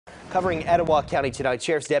Covering Etowah County tonight,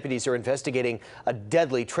 sheriff's deputies are investigating a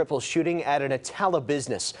deadly triple shooting at an Attala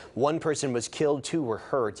business. One person was killed, two were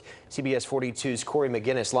hurt. CBS 42's Corey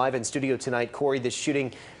McGinnis live in studio tonight. Corey, this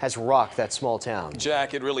shooting has rocked that small town.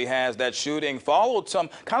 Jack, it really has. That shooting followed some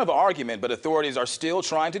kind of argument, but authorities are still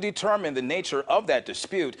trying to determine the nature of that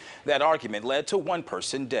dispute. That argument led to one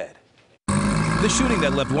person dead. The shooting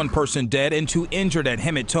that left one person dead and two injured at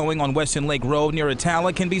Hemet Towing on Weston Lake Road near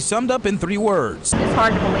Attala can be summed up in 3 words. It's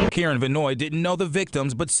hard to believe. Karen Vinoy didn't know the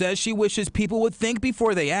victims, but says she wishes people would think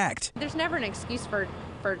before they act. There's never an excuse for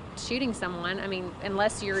shooting someone,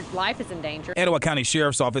 unless your life is in danger. Etowah County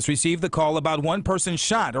Sheriff's Office received the call about one person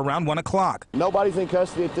shot around 1 o'clock. Nobody's in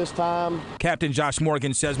custody at this time. Captain Josh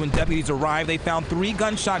Morgan says when deputies arrived, they found 3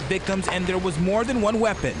 gunshot victims and there was more than one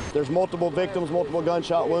weapon. There's multiple victims, multiple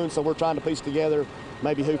gunshot wounds, so we're trying to piece together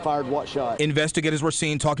maybe who fired what shot. Investigators were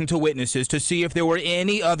seen talking to witnesses to see if there were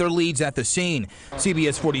any other leads at the scene.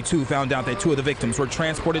 CBS 42 found out that 2 of the victims were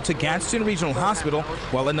transported to Gadsden Regional Hospital,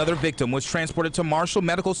 while another victim was transported to Marshall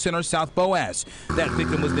Medical Center South Boaz. That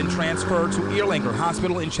victim was then transferred to Erlanger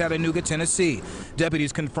Hospital in Chattanooga, Tennessee.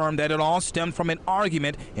 Deputies confirmed that it all stemmed from an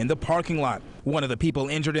argument in the parking lot. One of the people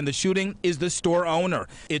injured in the shooting is the store owner.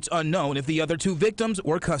 It's unknown if the other 2 victims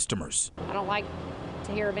were customers. I don't like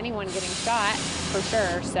to hear of anyone getting shot, for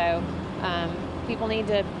sure, so people need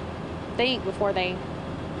to think before they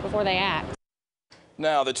act.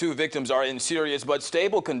 Now, the 2 victims are in serious but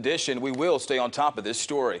stable condition. We will stay on top of this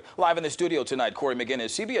story. Live in the studio tonight, Corey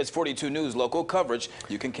McGinnis, CBS 42 News, local coverage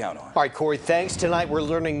you can count on. All right, Corey, thanks. Tonight we're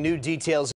learning new details